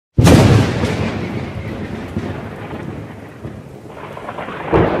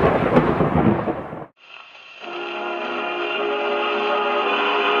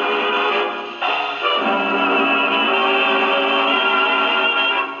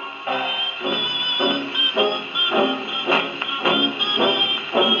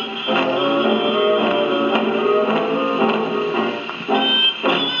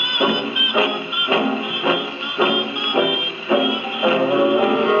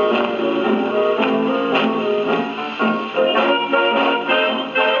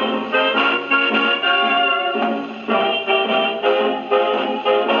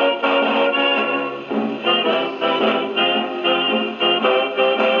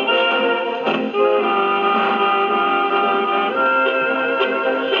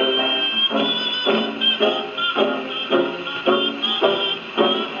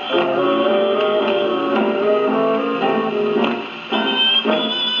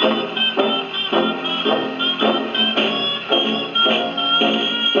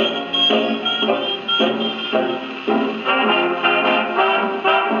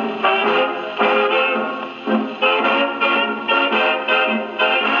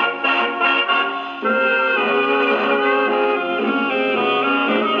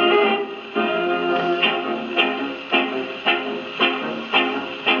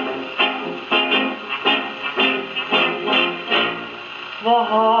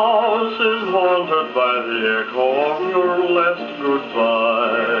house is haunted by the echo of your last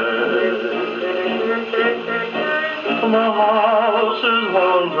goodbye. The house is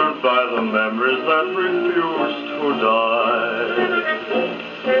haunted by the memories that refuse to die.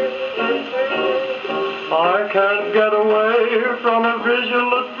 I can't get away from a vision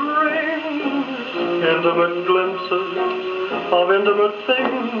that brings intimate glimpses of intimate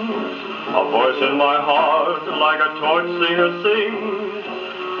things. A voice in my heart like a torch singer sings.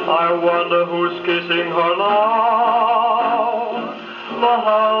 I wonder who's kissing her now. The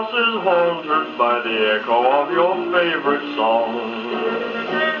house is haunted by the echo of your favorite song.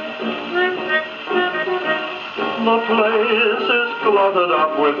 The place is cluttered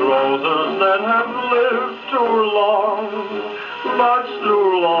up with roses that have lived too long, much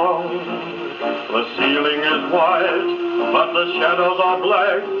too long. The ceiling is white, but the shadows are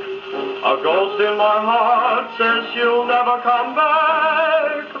black. A ghost in my heart says she'll never come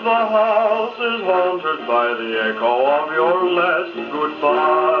back. The house is haunted by the echo of your last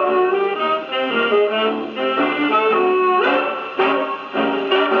goodbye.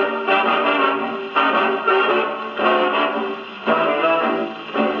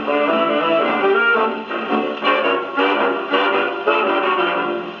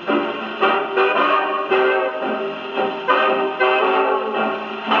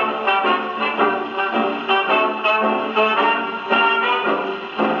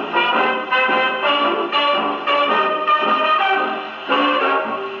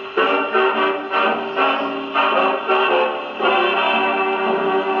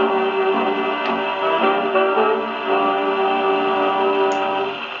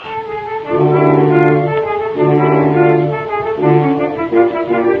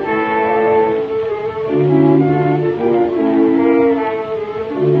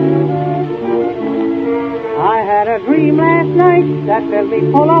 That filled me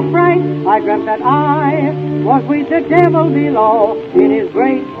full of fright. I dreamt that I was with the devil below in his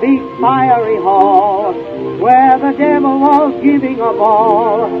great big fiery hall, where the devil was giving a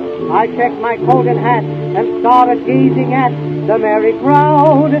ball. I checked my coat and hat and started gazing at the merry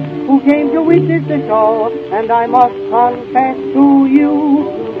crowd who came to witness the show. And I must confess to you,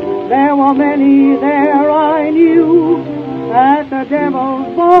 there were many there I knew at the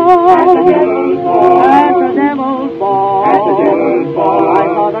devil's ball. At the devil's ball. At the devil's ball. At the devil's ball. I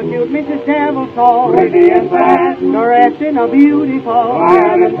saw the cute Mrs. Devil so pretty and fat, dressed in a beautiful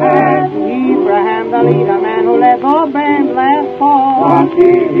violet hat. Abraham, the leader man who led the band last fall. What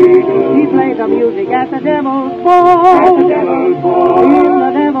did he do? He played the music at the devil's ball. At the devil's ball. In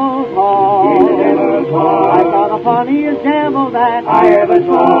the devil's hall. In the devil's hall. I saw the funniest devil that I ever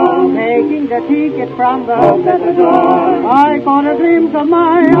saw, taking the ticket from the folks at the door. I caught a glimpse of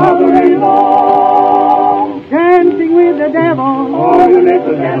my mother-in-law dancing with the devil. Oh, you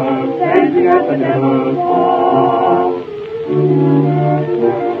little devil, dancing at the devil's ball.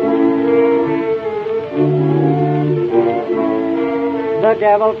 The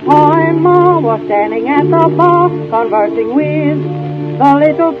devil's pa and ma was standing at the bar, conversing with the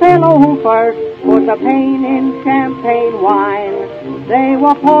little fellow who first put the pain in champagne wine. They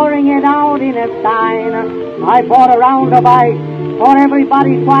were pouring it out in a stein. I poured a round of ice for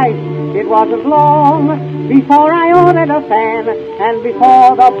everybody twice. It wasn't long before I ordered a fan, and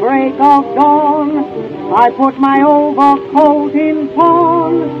before the break of dawn, I put my overcoat in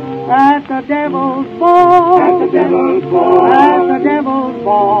pawn. At the devil's ball. At the devil's ball. At the devil's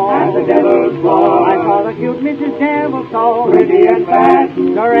ball. At the devil's ball. I saw the cute Mrs. Devil so pretty and fat,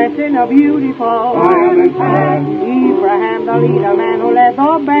 dressed in a beautiful violet hat. Abraham, the leader man who led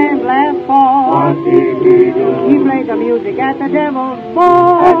the band last fall. What did he do? He played the music at the devil's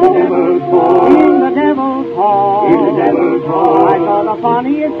ball. At the devil's ball. In the devil's hall. In the devil's hall. I saw the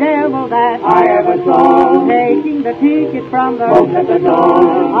funniest devil that I ever saw, taking the ticket from the folks at the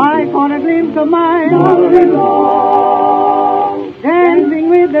door. I caught a glimpse of my mother-in-law dancing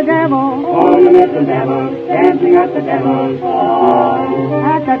with the devil. Oh, you little devil, dancing at the devil's ball.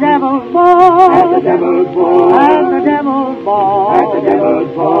 At the devil's ball. At the devil's ball. At the devil's ball. At the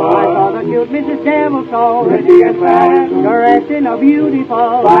devil's ball. I saw the cute Mrs. Devil so pretty and fat, dressed in a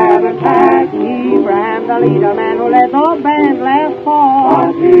beautiful violet hat. Abraham, the leader man who led the band last fall.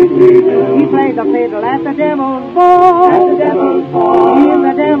 What did he do? He played the fiddle at the devil's ball. At the devil's ball. In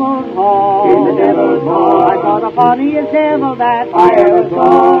the devil's hall. In the devil's hall. I saw the funniest devil that I ever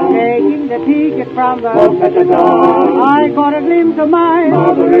saw, taking the ticket from the folks at the door. I caught a glimpse of my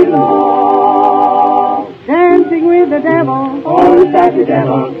mother-in-law dancing with the devil. Oh, the sassy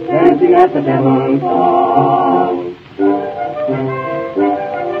devil, dancing at the devil's ball.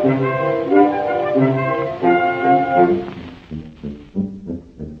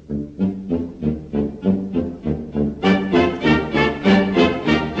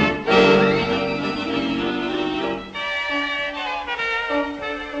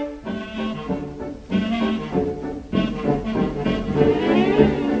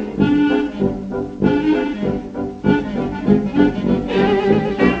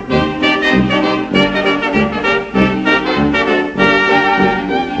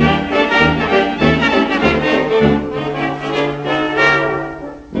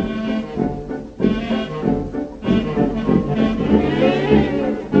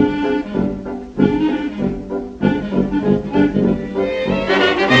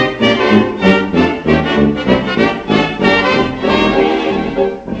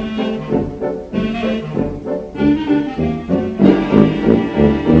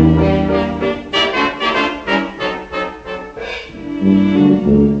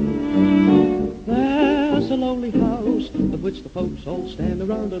 stand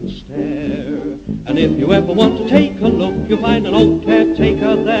around and stare. And if you ever want to take a look, you'll find an old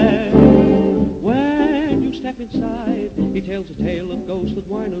caretaker there. When you step inside, he tells a tale of ghosts that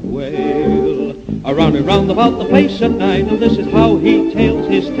whine and wail, around and round about the place at night, and this is how he tells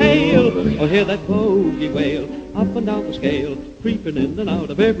his tale. Oh, hear that bogey wail, up and down the scale, creeping in and out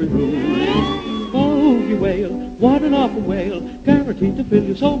of every room. Bogey wail, what an awful wail, guaranteed to fill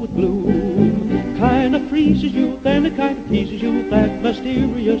your soul with gloom. Kind of freezes you, then it kind of teases you, that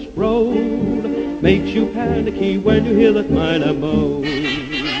mysterious groan makes you panicky when you hear that minor moan.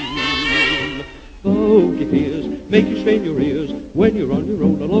 Bogey fears make you strain your ears when you're on your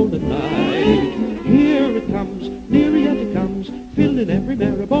own alone at night. Here it comes, nearer yet it comes, filling every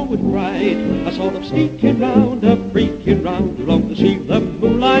marrow with fright. A sort of sneaking round, a freaking round, you long to see the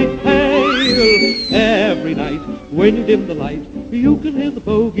moonlight pale. Every night, when you dim the light, you can hear the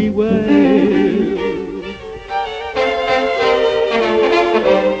bogey wail.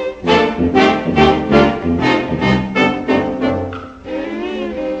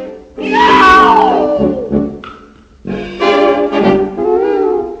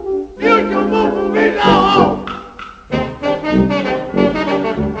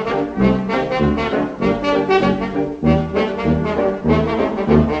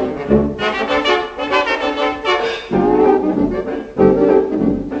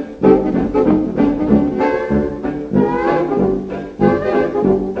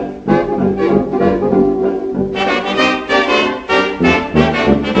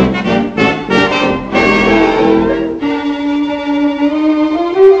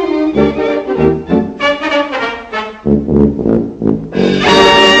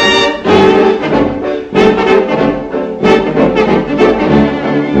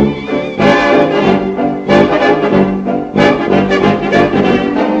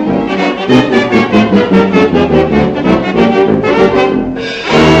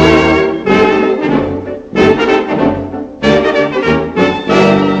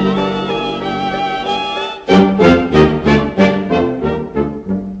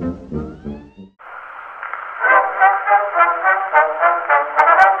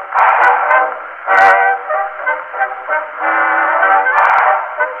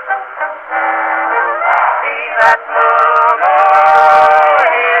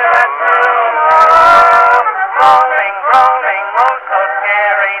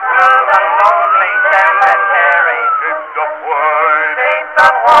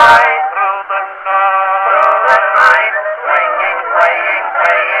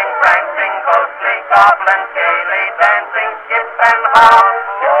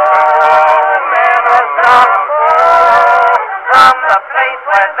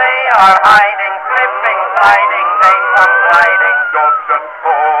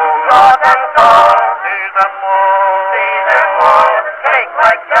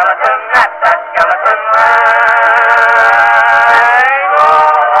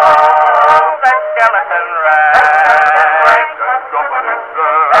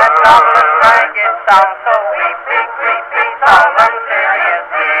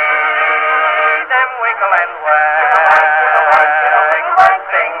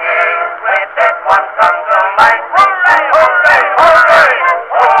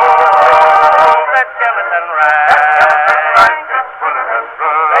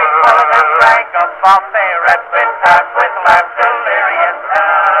 About their adventures with laughter,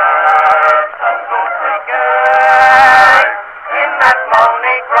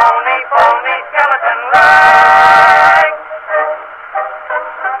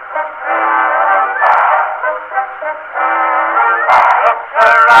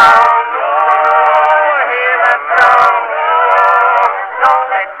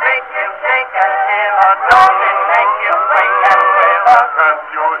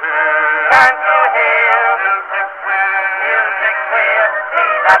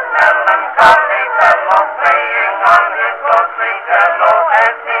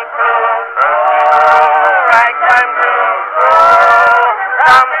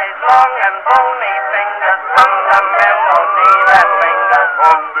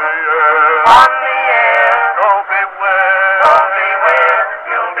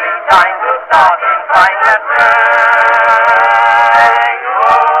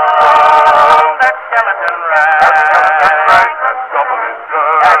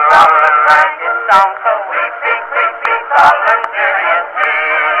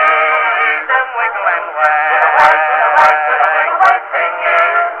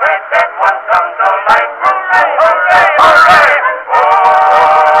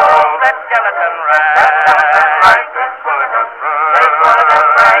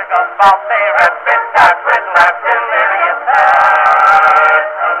 delirious.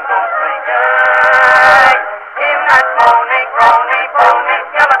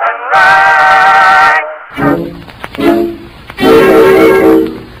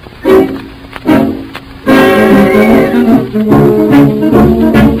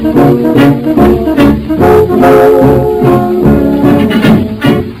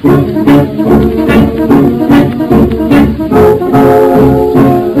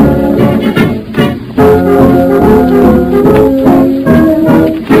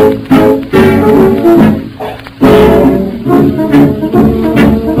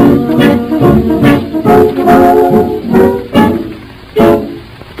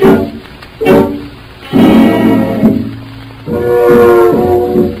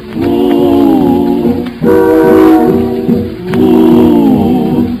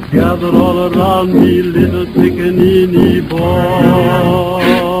 around me, little pickaninny boy.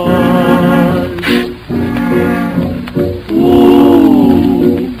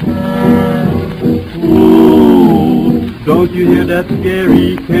 Don't you hear that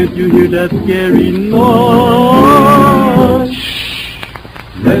scary, can't you hear that scary noise?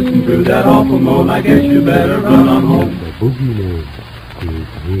 Listen to that awful moan, I guess you better run on home. The boogeyman is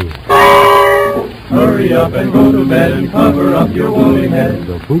here. Hurry up and go to bed and cover up your woolly head.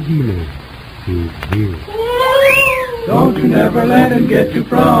 The boogeyman is here. Don't you never let him get you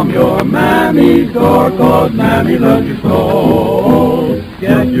from your mammy's door, 'cause mammy loves you so.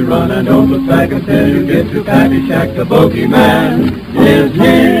 Get you run and don't look back until you get to Patty Shack. The boogeyman is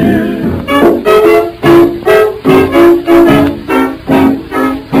here.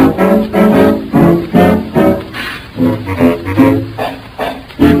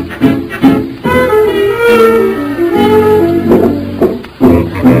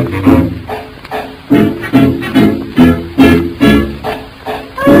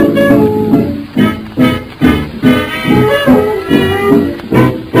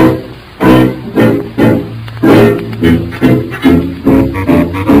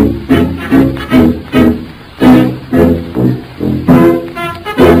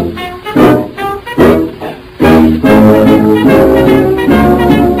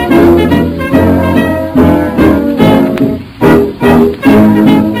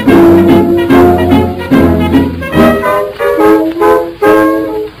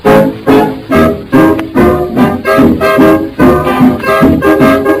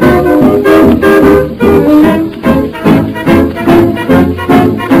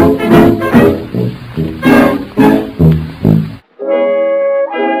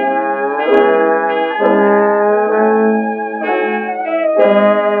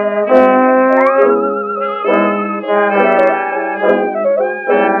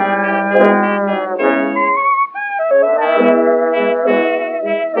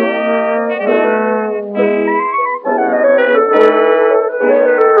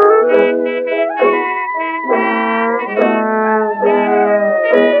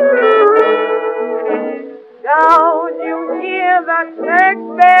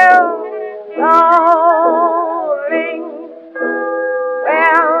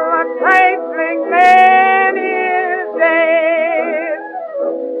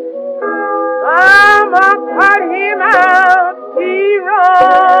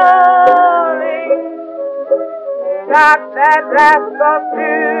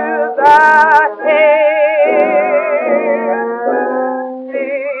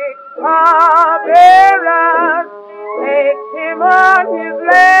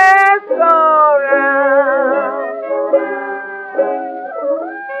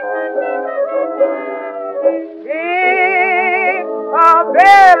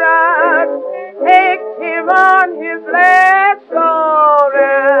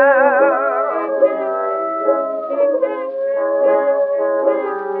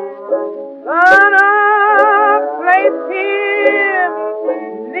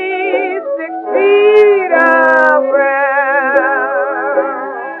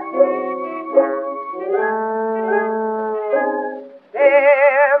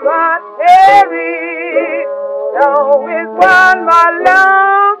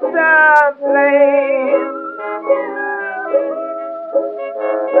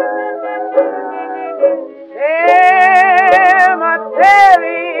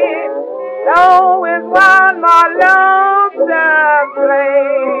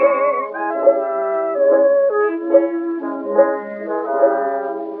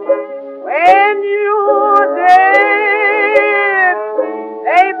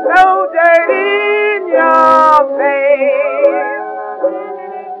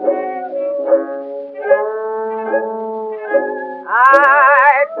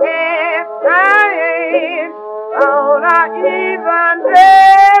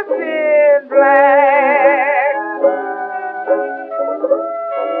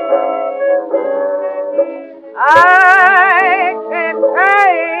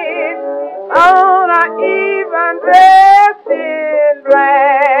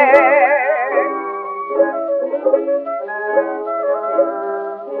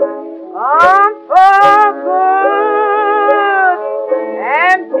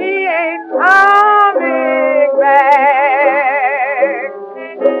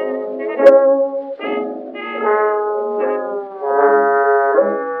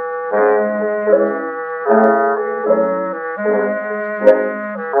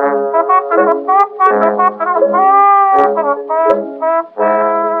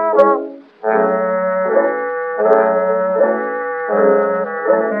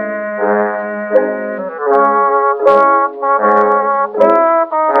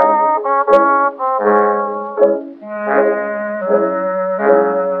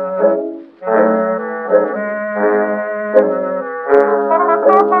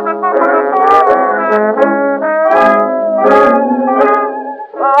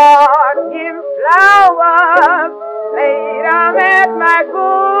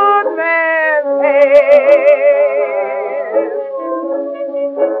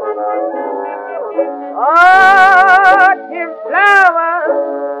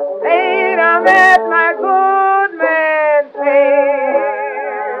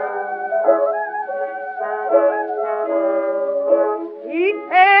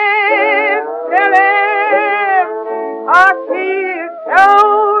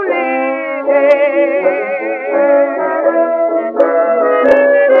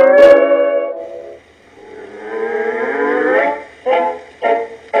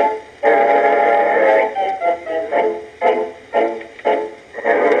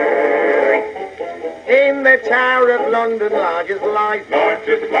 what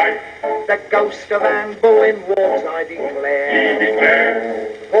just like the ghost of Anne Boleyn walks, I declare. he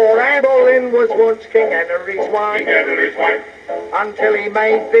declared. For Anne Boleyn was once King Henry's wife, King Henry's wife, until he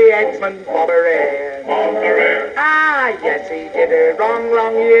made the headsman Bob her heir. on the air, Ah, yes, he did it long,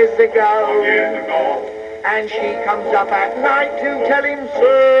 long years ago. years ago. And she comes up at night to tell him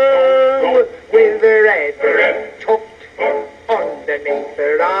so. With her head tucked underneath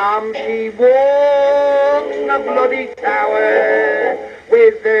her arm, she walks the bloody tower.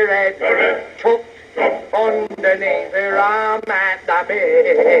 With her head tucked underneath her arm at the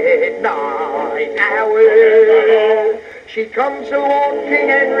midnight hour. She comes to warn King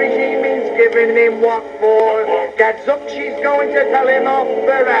Henry, she means giving him what for. Gads up, she's going to tell him off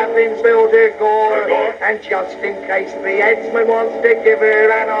for having spilled her gore. And just in case the headsman wants to give her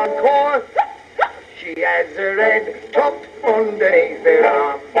an encore, she has her head tucked underneath her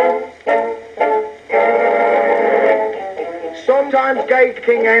arm. Sometimes gay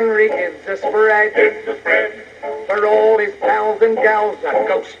King Henry gives a spread. It's a spread, For all his pals and gals, a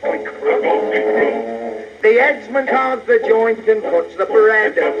ghostly crew. The headsman cards the joint and cuts the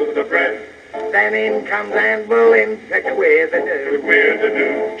bread. to the bread, Then in comes Anne Boleyn to queer the do. where to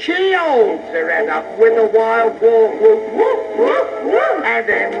do. She holds her head up with a wild war whoop, whoop, whoop, whoop. And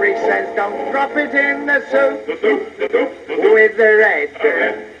Henry says, don't drop it in the soup. The soup, the soup, the soup. With her head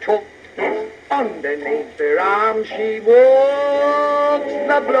tucked underneath her arm, she walks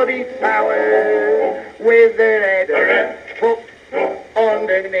the bloody tower. With her head tucked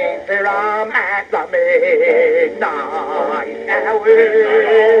underneath her arm at the midnight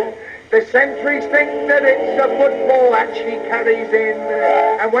hour. The sentries think that it's a football that she carries in.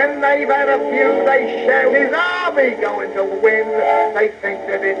 And when they've had a few, they shout, his army going to win. They think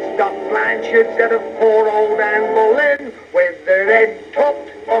that it's Doc Blanchard instead of poor old Anne Boleyn, with their head tucked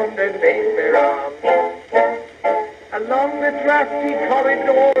underneath their arm. Along the drafty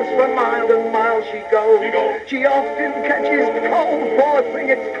corridors for miles and miles she goes. She often catches cold, poor thing,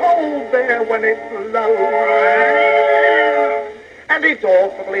 it's cold there when it blows. And it's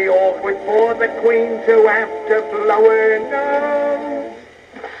awfully awkward for the Queen to have to blow her nose.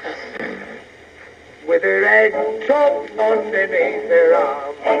 With her head tucked underneath her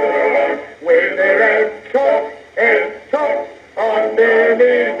arm. With her head tucked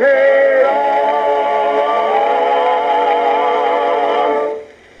underneath her arm.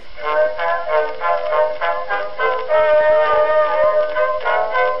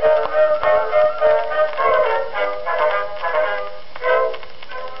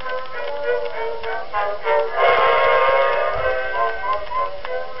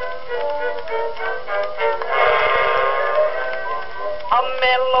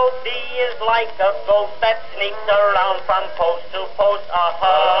 Like a ghost that sneaks around from post to post,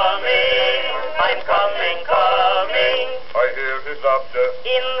 a-humming, I'm coming, coming. I hear his laughter.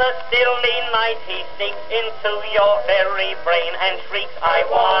 In the stilly night he sneaks into your very brain and shrieks, I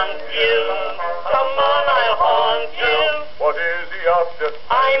want you, come on, I'll haunt you. What is he after?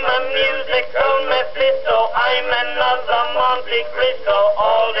 I'm a musical Mephisto, I'm another Monte Cristo,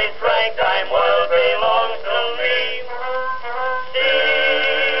 all this ragtime world belongs to me.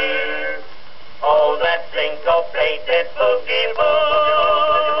 Oh, that syncopated Boogie-Boo.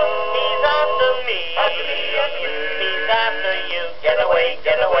 He's after me. He's after you. Get away,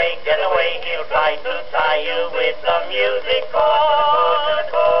 get away, get away. He'll try to tie you with the music cord.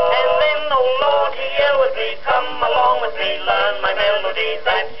 And then, oh Lord, he yell with me. Come along with me, learn my melody.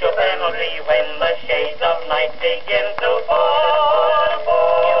 That's your penalty when the shades of night begin to fall.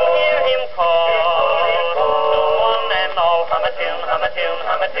 You hear him call. To one and all, hum a tune, hum a tune,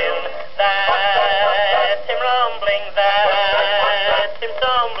 hum a tune. That's him rumbling, that's him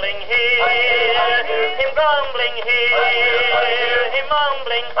stumbling here, him grumbling here, him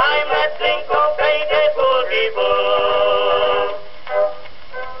mumbling, I'm that syncopated Boogie-Boo.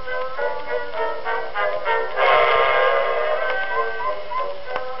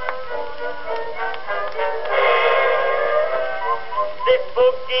 This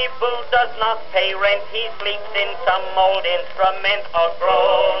Boogie-Boo does not pay rent, he sleeps in some old instrument or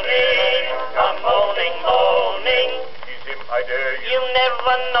groaning, or moaning, moaning. Seize him, I dare you. You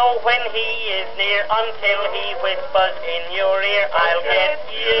never know when he is near until he whispers in your ear, I'll get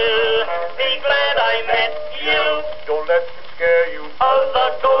you, be glad I met you. Don't let him scare you. Oh, the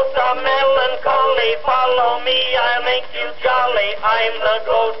ghost of melancholy, follow me, I'll make you jolly. I'm the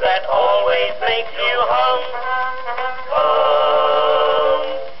ghost that always makes you hum.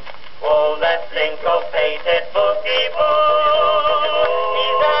 Oh, that syncopated Boogie-Boo.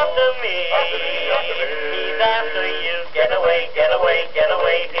 He's after me. He's after you. Get away, get away, get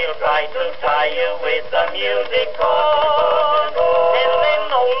away. He'll try to tie you with the music cord. And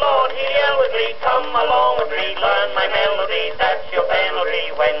with me, come along with me, learn my melody, that's your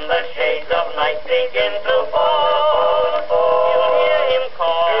penalty when the shades of night begin to fall. You'll hear him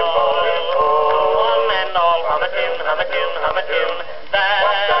call, one and all, hum a tune, hum a tune, hum a tune.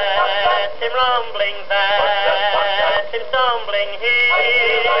 That's him rumbling, that's him stumbling,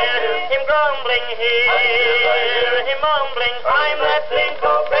 hear him grumbling, hear him mumbling. I'm that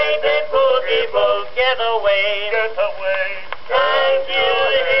syncopated Boogie-Boo, get away, get away. Can't you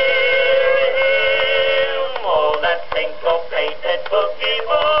hear him? Oh, that syncopated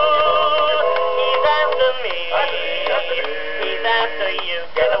Boogie-Boo. He's after me, he's after you.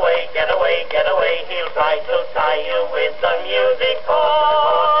 Get away, get away, get away. He'll try to tie you with the music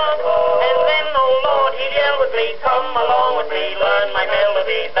cord. And then, oh Lord, he'll yell with me, come along with me, learn my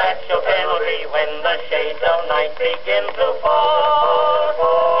melody, that's your penalty when the shades of night begin to fall.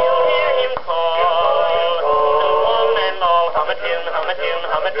 You'll hear him call to one and all, hum a tune, hum a tune,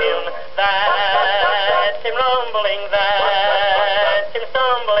 hum a tune. That's him rumbling, that's him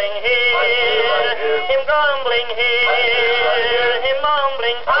stumbling, hear him grumbling, hear him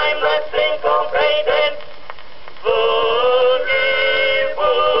mumbling. I'm that syncopated Boogie-Boo.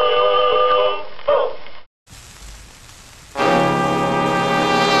 Boom.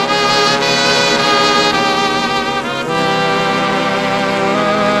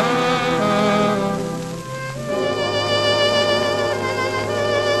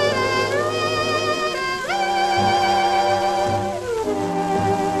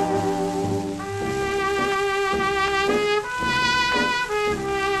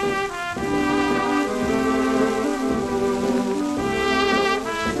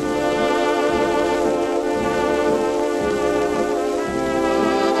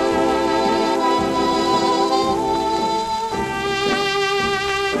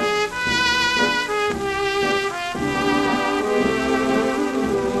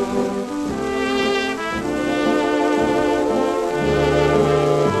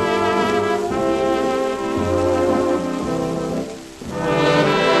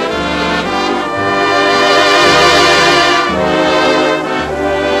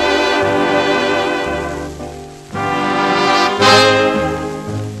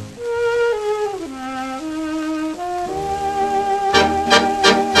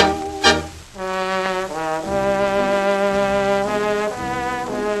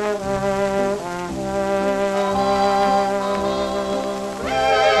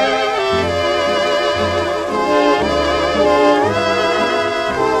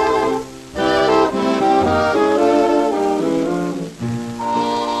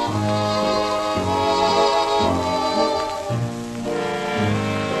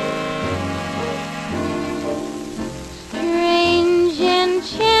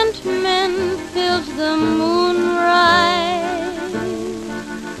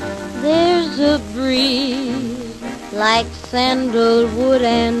 like sandalwood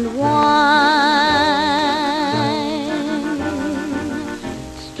and wine.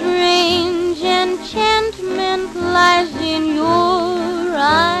 Strange enchantment lies in your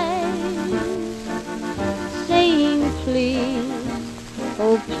eyes, saying please,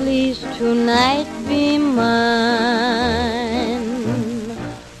 oh please tonight be mine.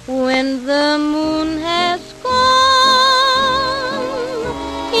 When the moon has gone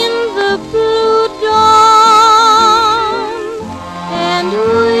in the blue dawn, and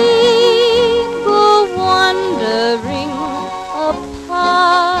we go wandering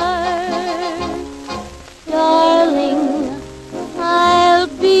apart, darling, I'll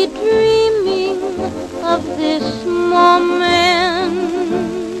be dreaming of this moment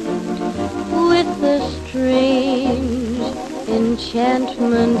with a strange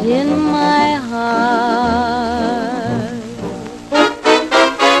enchantment in my heart.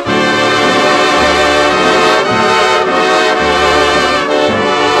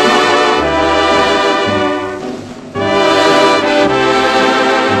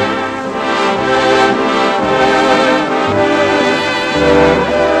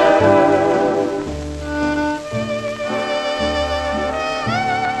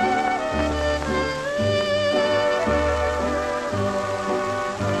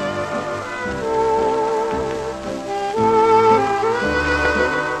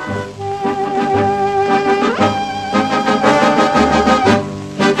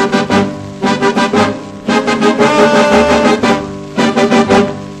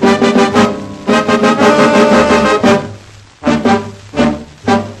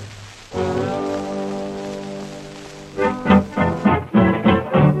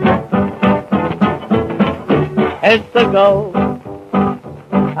 It's the ghost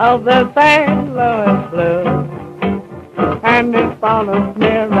of the St. Louis blues, and it follows me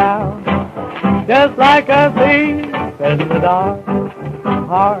around just like a thief in the dark.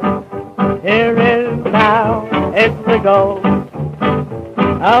 Heart, here is now, it's the ghost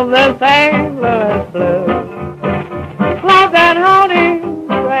of the St. Louis blues. Love that haunting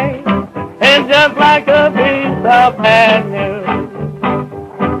rain, it's just like a piece of bad news.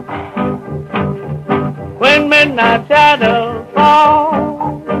 When midnight shadows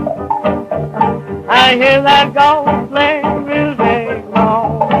fall, I hear that ghostly music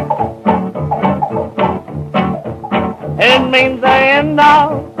moan. It means the end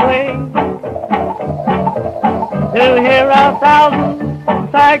of swing, to hear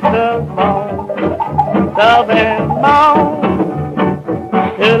 1,000 saxophones sub and moan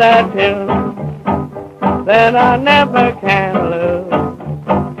to that tune that I never can lose.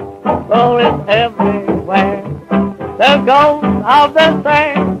 Oh, it's everywhere, the ghost of the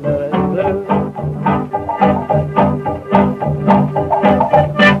St. Louis blues.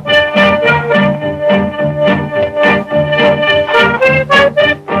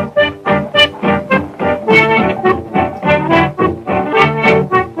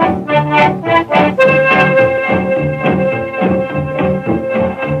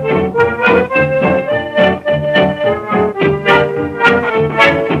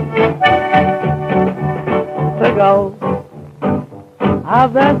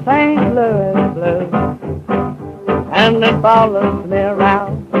 Of the St. Louis blues, and it follows me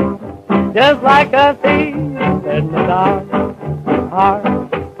around just like a thief in the dark. Heart,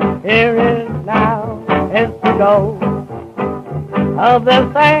 here is now, it's the ghost of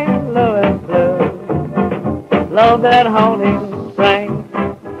the St. Louis blues. Love that haunting string,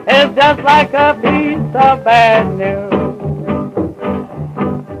 it's just like a piece of bad news.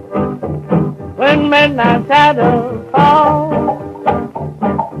 When midnight shadows fall,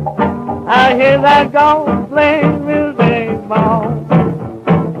 I hear that ghostly music moan.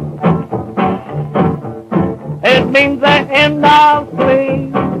 It means the end of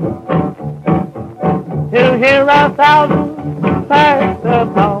sleep, to hear 1,000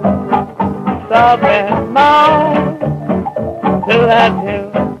 saxophones sub and moan to that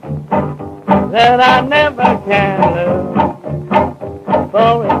tune that I never can lose.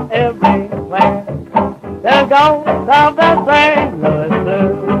 For it's everywhere, the ghost of the St. Louis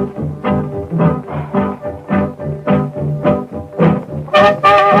blues.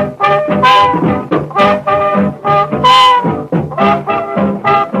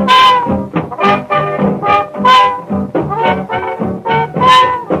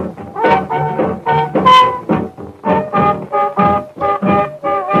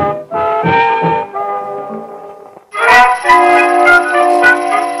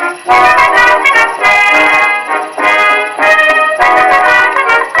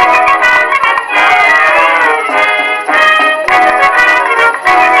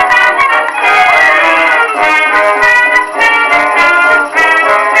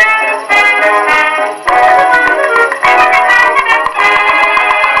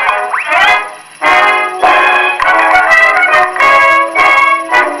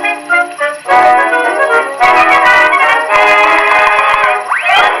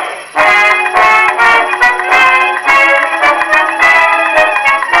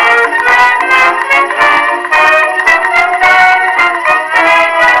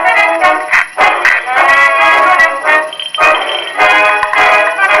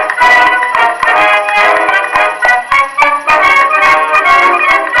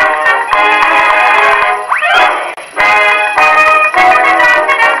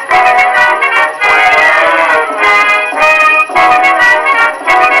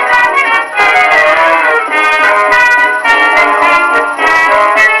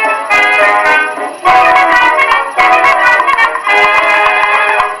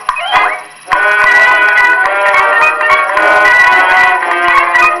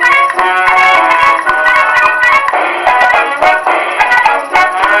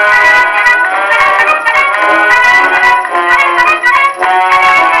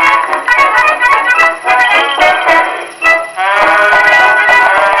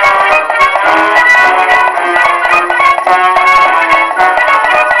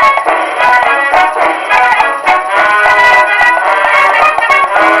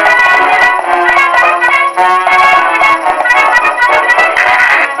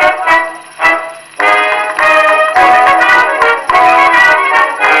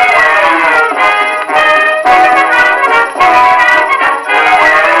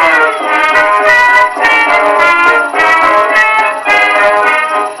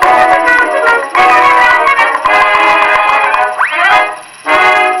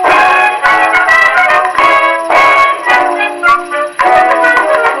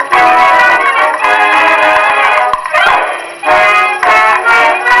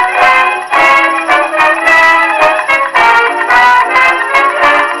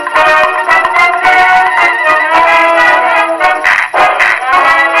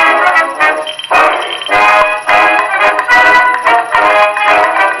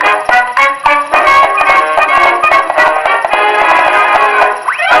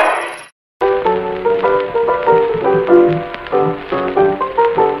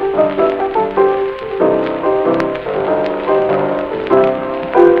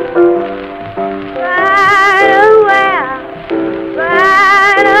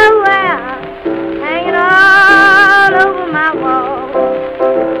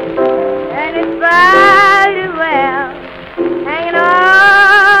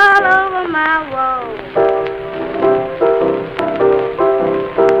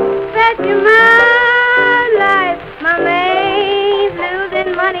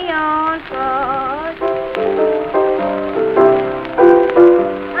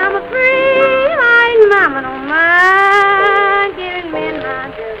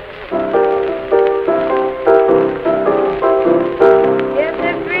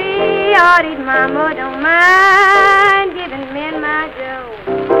 Shorty's mama don't mind giving men my dough.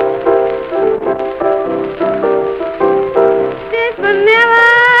 This vanilla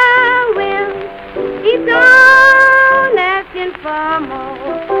will keep on asking for more.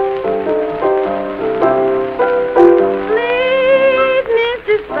 Please,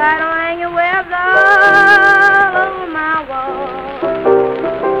 Mrs. Spy, don't hang your webs all over my wall.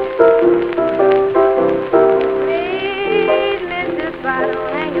 Please, Mrs. Spy,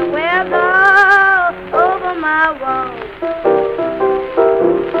 don't hang your webs all over my wall.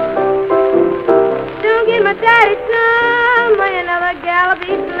 Don't give my daddy some, or another gal will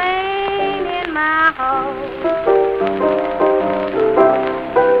be slain in my hall.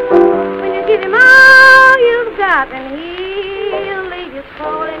 When you give him all you've got, then he'll leave you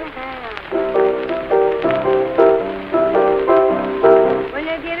cold in hand. When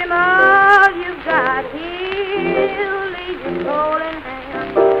you give him all you've got, he'll leave you cold in hand.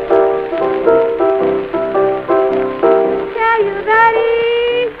 Tell you that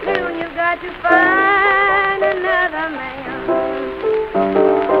he's through and you've got to find another man.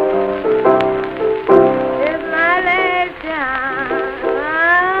 If my legs down,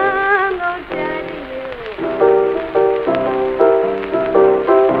 I'm gonna tell it to you.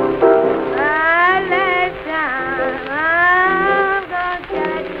 My legs down, I'm gonna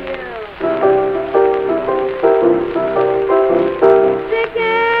tell it to you. Sick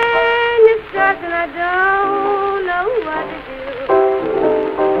and distressed and I don't know what to do.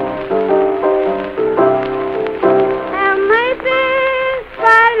 Have Macy's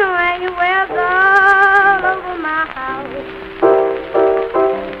fighting around your webs all over my house.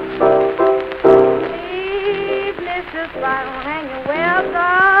 Please, Mr. Spy, don't hang